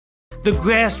The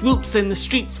grassroots in the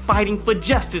streets fighting for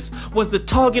justice was the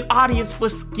target audience for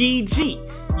Ski G,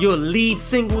 your lead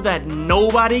single that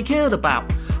nobody cared about,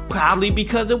 probably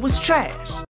because it was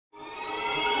trash.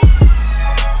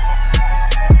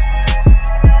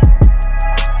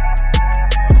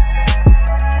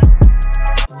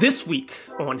 This week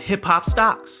on Hip Hop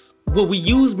Stocks, where we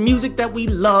use music that we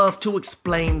love to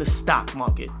explain the stock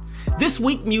market. This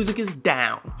week music is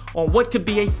down on what could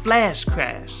be a flash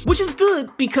crash, which is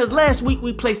good because last week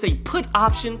we placed a put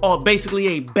option, or basically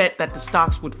a bet that the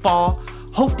stocks would fall.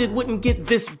 Hoped it wouldn't get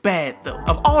this bad though.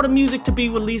 Of all the music to be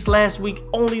released last week,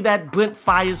 only that Brent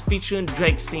Fires featuring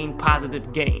Drake seen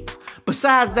positive gains.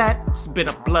 Besides that, it's been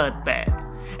a bloodbath.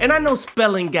 And I know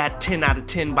spelling got 10 out of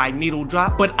 10 by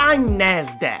Needledrop, but I'm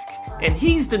NASDAQ, and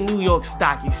he's the New York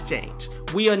Stock Exchange.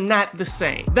 We are not the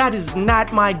same. That is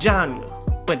not my genre,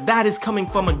 but that is coming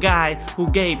from a guy who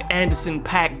gave Anderson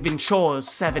 .Paak Ventura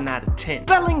 7 out of 10.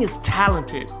 Spelling is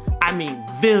talented, I mean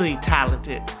very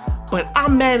talented, but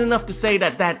I'm mad enough to say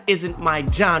that that isn't my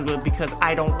genre because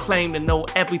I don't claim to know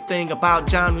everything about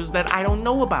genres that I don't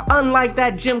know about. Unlike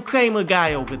that Jim Cramer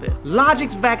guy over there.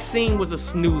 Logic's Vaccine was a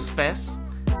snooze fest.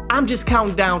 I'm just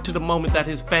counting down to the moment that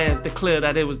his fans declare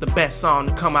that it was the best song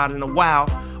to come out in a while,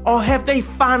 or have they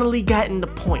finally gotten the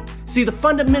point? See, the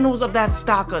fundamentals of that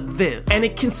stock are there, and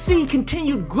it can see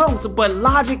continued growth, but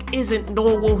Logic isn't,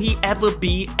 nor will he ever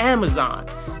be, Amazon.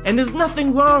 And there's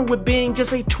nothing wrong with being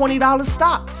just a $20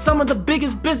 stock. Some of the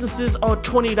biggest businesses are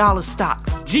 $20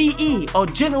 stocks. GE or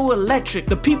General Electric,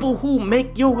 the people who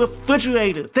make your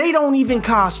refrigerator, they don't even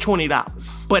cost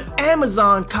 $20. But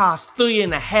Amazon costs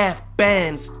 $3.5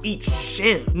 bands each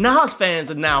share. Nas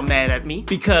fans are now mad at me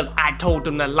because I told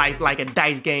them that life like a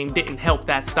dice game didn't help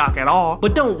that stock at all.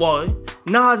 But don't worry,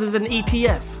 Nas is an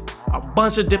ETF. A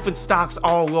bunch of different stocks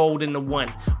all rolled into one.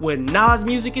 Where Nas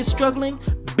music is struggling,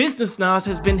 business Nas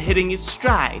has been hitting its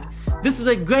stride. This is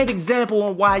a great example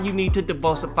on why you need to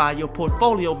diversify your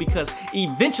portfolio, because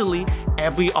eventually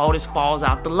every artist falls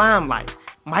out the limelight.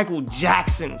 Michael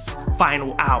Jackson's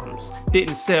final albums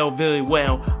didn't sell very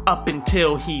well up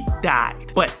until he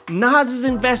died. But Nas's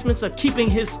investments are keeping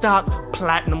his stock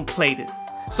platinum plated.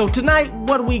 So tonight,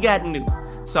 what do we got new?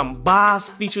 Some Boss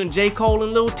featuring J. Cole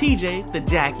and Lil TJ, the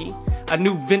Jackie, a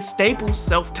new Vince Staples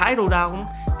self-titled album,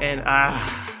 and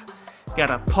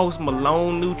got a Post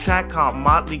Malone new track called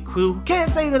Motley Crue. Can't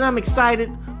say that I'm excited,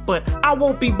 but I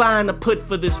won't be buying a put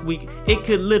for this week. It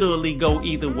could literally go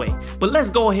either way. But let's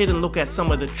go ahead and look at some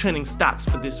of the trending stocks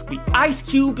for this week. Ice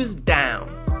Cube is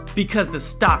down because the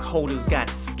stockholders got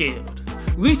scared.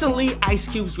 Recently, Ice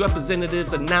Cube's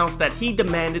representatives announced that he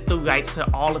demanded the rights to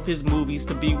all of his movies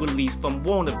to be released from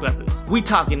Warner Brothers. We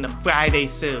talking the Friday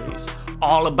series,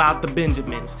 All About the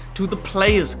Benjamins, to the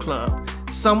Players Club.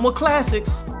 Some were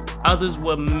classics, others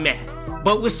were meh,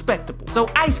 but respectable. So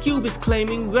Ice Cube is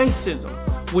claiming racism,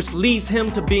 which leads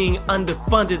him to being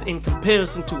underfunded in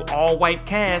comparison to all-white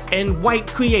cast and white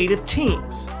creative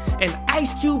teams. And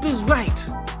Ice Cube is right,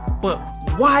 but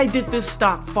why did this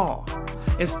stock fall?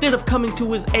 Instead of coming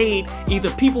to his aid,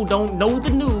 either people don't know the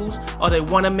news or they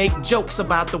want to make jokes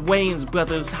about the Wayans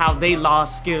brothers, how they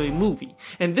lost Scary Movie.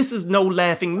 And this is no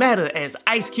laughing matter, as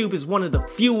Ice Cube is one of the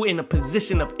few in a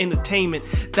position of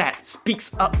entertainment that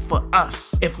speaks up for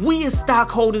us. If we as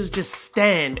stockholders just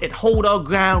stand and hold our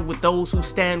ground with those who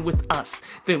stand with us,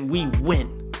 then we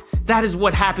win. That is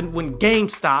what happened when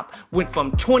GameStop went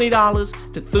from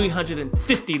 $20 to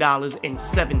 $350 in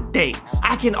 7 days.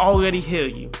 I can already hear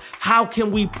you. How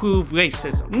can we prove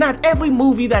racism? Not every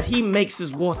movie that he makes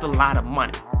is worth a lot of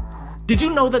money. Did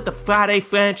you know that the Friday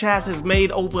franchise has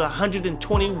made over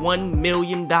 $121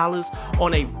 million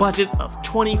on a budget of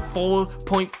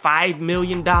 $24.5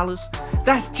 million?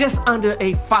 That's just under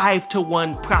a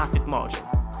 5-to-1 profit margin.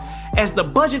 As the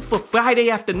budget for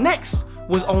Friday After Next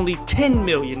was only $10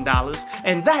 million,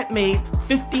 and that made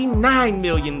 $59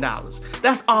 million.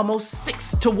 That's almost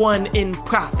 6-to-1 in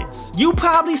profits. You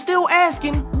probably still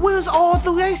asking, where's all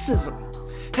the racism?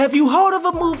 Have you heard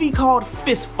of a movie called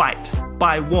Fist Fight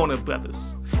by Warner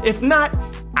Brothers? If not,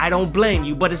 I don't blame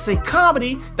you, but it's a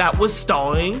comedy that was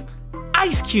starring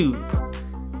Ice Cube.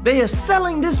 They are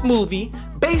selling this movie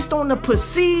based on the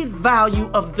perceived value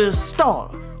of the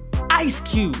star, Ice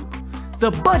Cube. The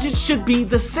budget should be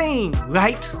the same,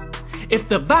 right? If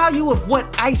the value of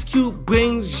what Ice Cube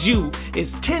brings you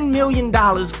is $10 million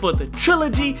for the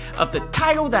trilogy of the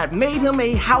title that made him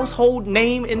a household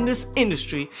name in this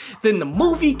industry, then the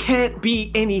movie can't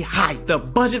be any higher. The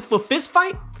budget for Fist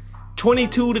Fight?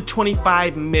 $22 to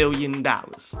 $25 million.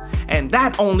 And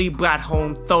that only brought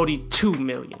home $32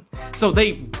 million. So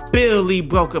they barely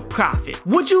broke a profit.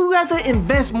 Would you rather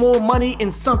invest more money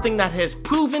in something that has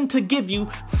proven to give you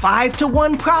 5 to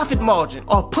 1 profit margin,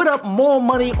 or put up more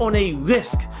money on a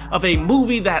risk of a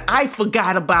movie that I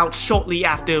forgot about shortly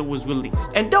after it was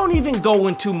released? And don't even go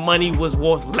into money was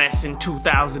worth less in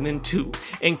 2002.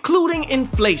 Including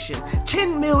inflation,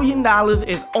 $10 million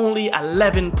is only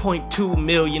 $11.2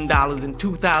 million in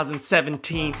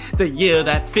 2017, the year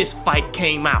that Fist Fight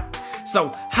came out.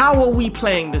 So how are we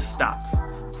playing this stock?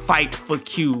 Fight for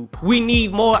Cube. We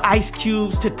need more Ice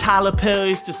Cubes to Tyler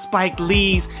Perry's to Spike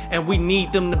Lee's, and we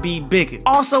need them to be bigger.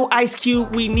 Also, Ice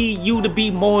Cube, we need you to be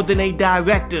more than a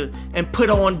director and put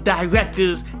on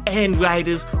directors and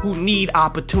writers who need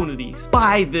opportunities.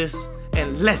 Buy this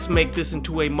and let's make this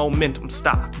into a momentum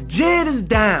stock. JID is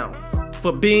down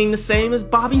for being the same as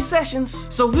Bobby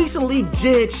Sessions. So recently,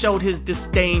 JID showed his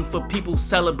disdain for people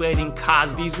celebrating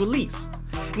Cosby's release.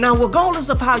 Now, regardless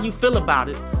of how you feel about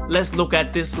it, let's look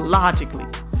at this logically.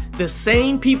 The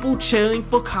same people cheering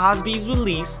for Cosby's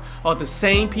release are the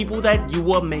same people that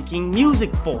you are making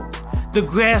music for. The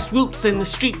grassroots in the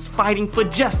streets fighting for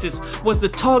justice was the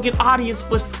target audience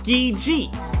for Ski G,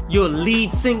 your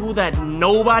lead single that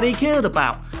nobody cared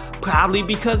about, probably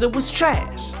because it was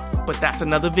trash. But that's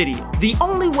another video. The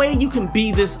only way you can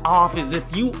be this off is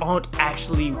if you aren't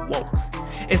actually woke.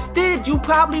 Instead, you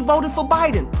probably voted for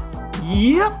Biden.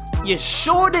 Yep, you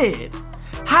sure did.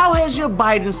 How has your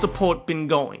Biden support been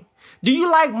going? Do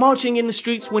you like marching in the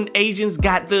streets when Asians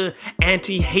got the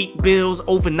anti-hate bills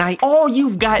overnight? All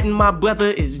you've gotten, my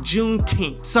brother, is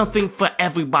Juneteenth, something for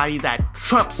everybody that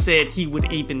Trump said he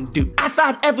would even do. I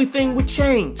thought everything would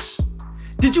change.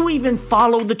 Did you even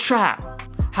follow the trial?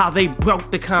 How they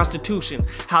broke the Constitution,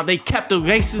 how they kept a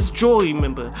racist jury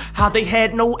member, how they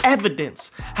had no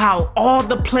evidence, how all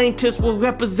the plaintiffs were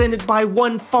represented by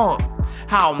one farm,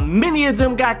 how many of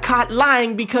them got caught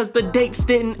lying because the dates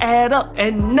didn't add up.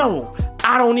 And no,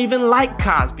 I don't even like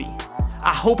Cosby.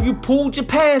 I hope you pulled your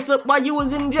pants up while you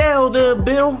was in jail there,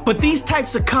 Bill. But these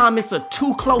types of comments are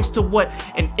too close to what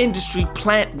an industry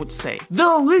plant would say. There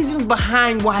are reasons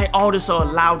behind why artists are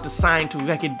allowed to sign to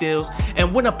record deals,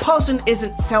 and when a person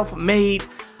isn't self-made,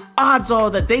 odds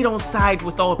are that they don't side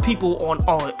with our people on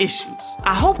our issues.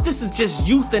 I hope this is just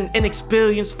youth and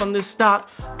inexperience from this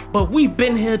stock, but we've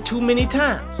been here too many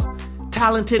times.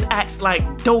 Talented acts like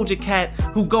Doja Cat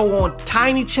who go on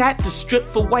Tiny Chat to strip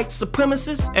for white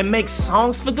supremacists and make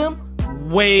songs for them?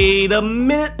 Wait a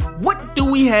minute, what do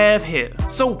we have here?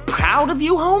 So proud of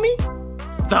you, homie?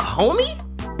 The homie?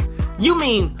 You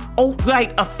mean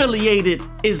alt-right affiliated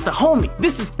is the homie?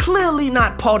 This is clearly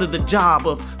not part of the job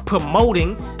of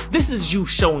promoting. This is you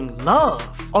showing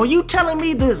love. Are you telling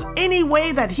me there's any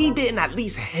way that he didn't at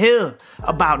least hear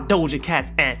about Doja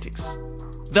Cat's antics?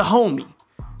 The homie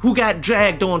who got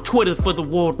dragged on Twitter for the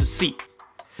world to see.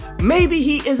 Maybe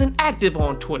he isn't active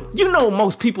on Twitter. You know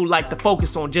most people like to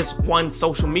focus on just one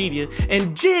social media,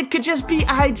 and JID could just be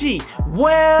IG.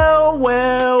 Well.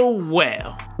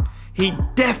 He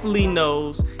definitely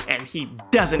knows, and he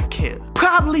doesn't care.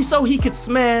 Probably so he could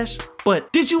smash,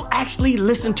 but did you actually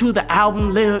listen to the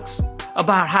album lyrics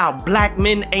about how black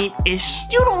men ain't ish?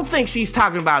 You don't think she's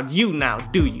talking about you now,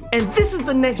 do you? And this is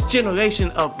the next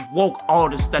generation of woke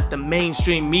artists that the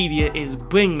mainstream media is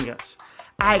bringing us.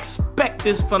 I expect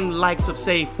this from the likes of,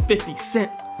 say, 50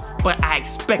 Cent, but I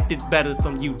expected better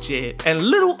from you, JID. And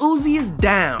Lil Uzi is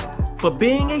down for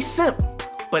being a simp,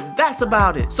 but that's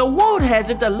about it. So word has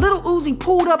it that Lil Uzi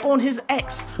pulled up on his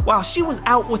ex while she was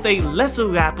out with a lesser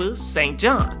rapper, St.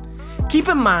 John. Keep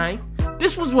in mind,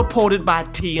 this was reported by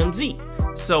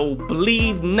TMZ, so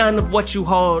believe none of what you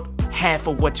heard, half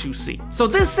of what you see. So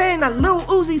they're saying that Lil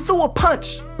Uzi threw a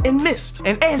punch and missed,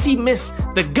 and as he missed,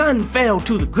 the gun fell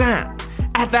to the ground.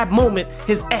 At that moment,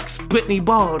 his ex, Britney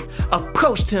Byrd,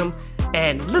 approached him,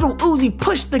 and Lil Uzi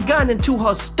pushed the gun into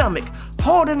her stomach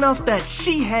hard enough that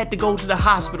she had to go to the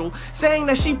hospital, saying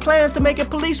that she plans to make a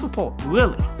police report.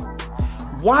 Really?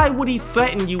 Why would he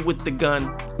threaten you with the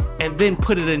gun and then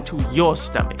put it into your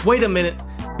stomach? Wait a minute,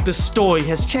 the story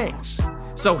has changed.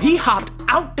 So he hopped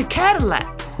out the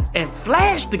Cadillac and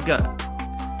flashed the gun.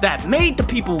 That made the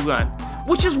people run,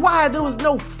 which is why there was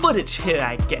no footage here,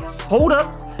 I guess. Hold up,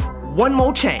 one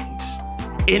more change.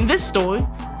 In this story,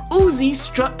 Uzi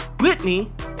struck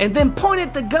Britney and then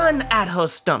pointed the gun at her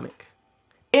stomach.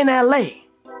 In LA,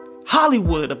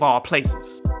 Hollywood of all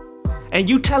places. And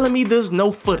you telling me there's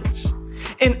no footage?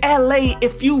 In LA,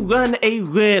 if you run a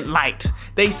red light,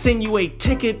 they send you a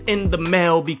ticket in the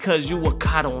mail because you were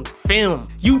caught on film.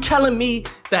 You telling me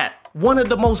that one of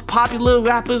the most popular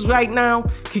rappers right now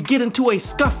could get into a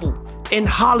scuffle in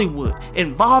Hollywood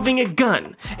involving a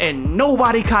gun, and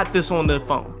nobody caught this on their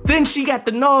phone. Then she got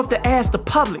the nerve to ask the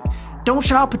public, don't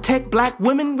y'all protect black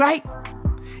women, right?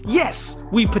 Yes,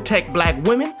 we protect black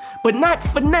women, but not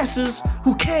finessers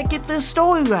who can't get their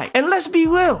story right. And let's be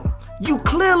real, you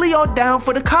clearly are down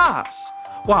for the cause.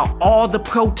 While all the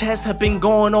protests have been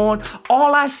going on,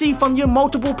 all I see from your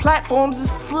multiple platforms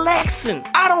is flexing.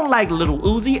 I don't like Lil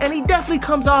Uzi, and he definitely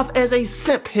comes off as a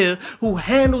simp here who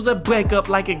handles a breakup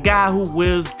like a guy who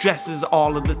wears dresses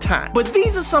all of the time. But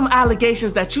these are some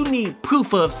allegations that you need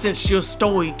proof of since your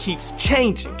story keeps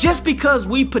changing. Just because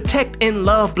we protect and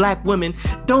love black women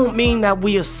don't mean that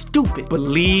we are stupid.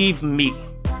 Believe me,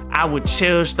 I would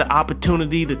cherish the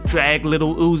opportunity to drag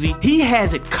Lil Uzi. He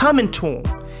has it coming to him.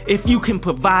 If you can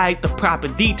provide the proper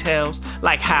details,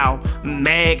 like how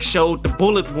Mag showed the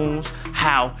bullet wounds,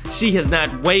 how she has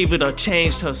not wavered or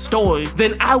changed her story,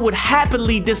 then I would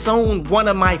happily disown one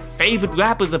of my favorite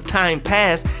rappers of time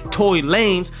past, Tory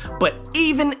Lanez. But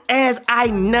even as I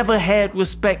never had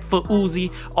respect for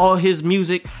Uzi or his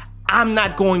music, I'm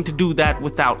not going to do that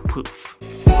without proof.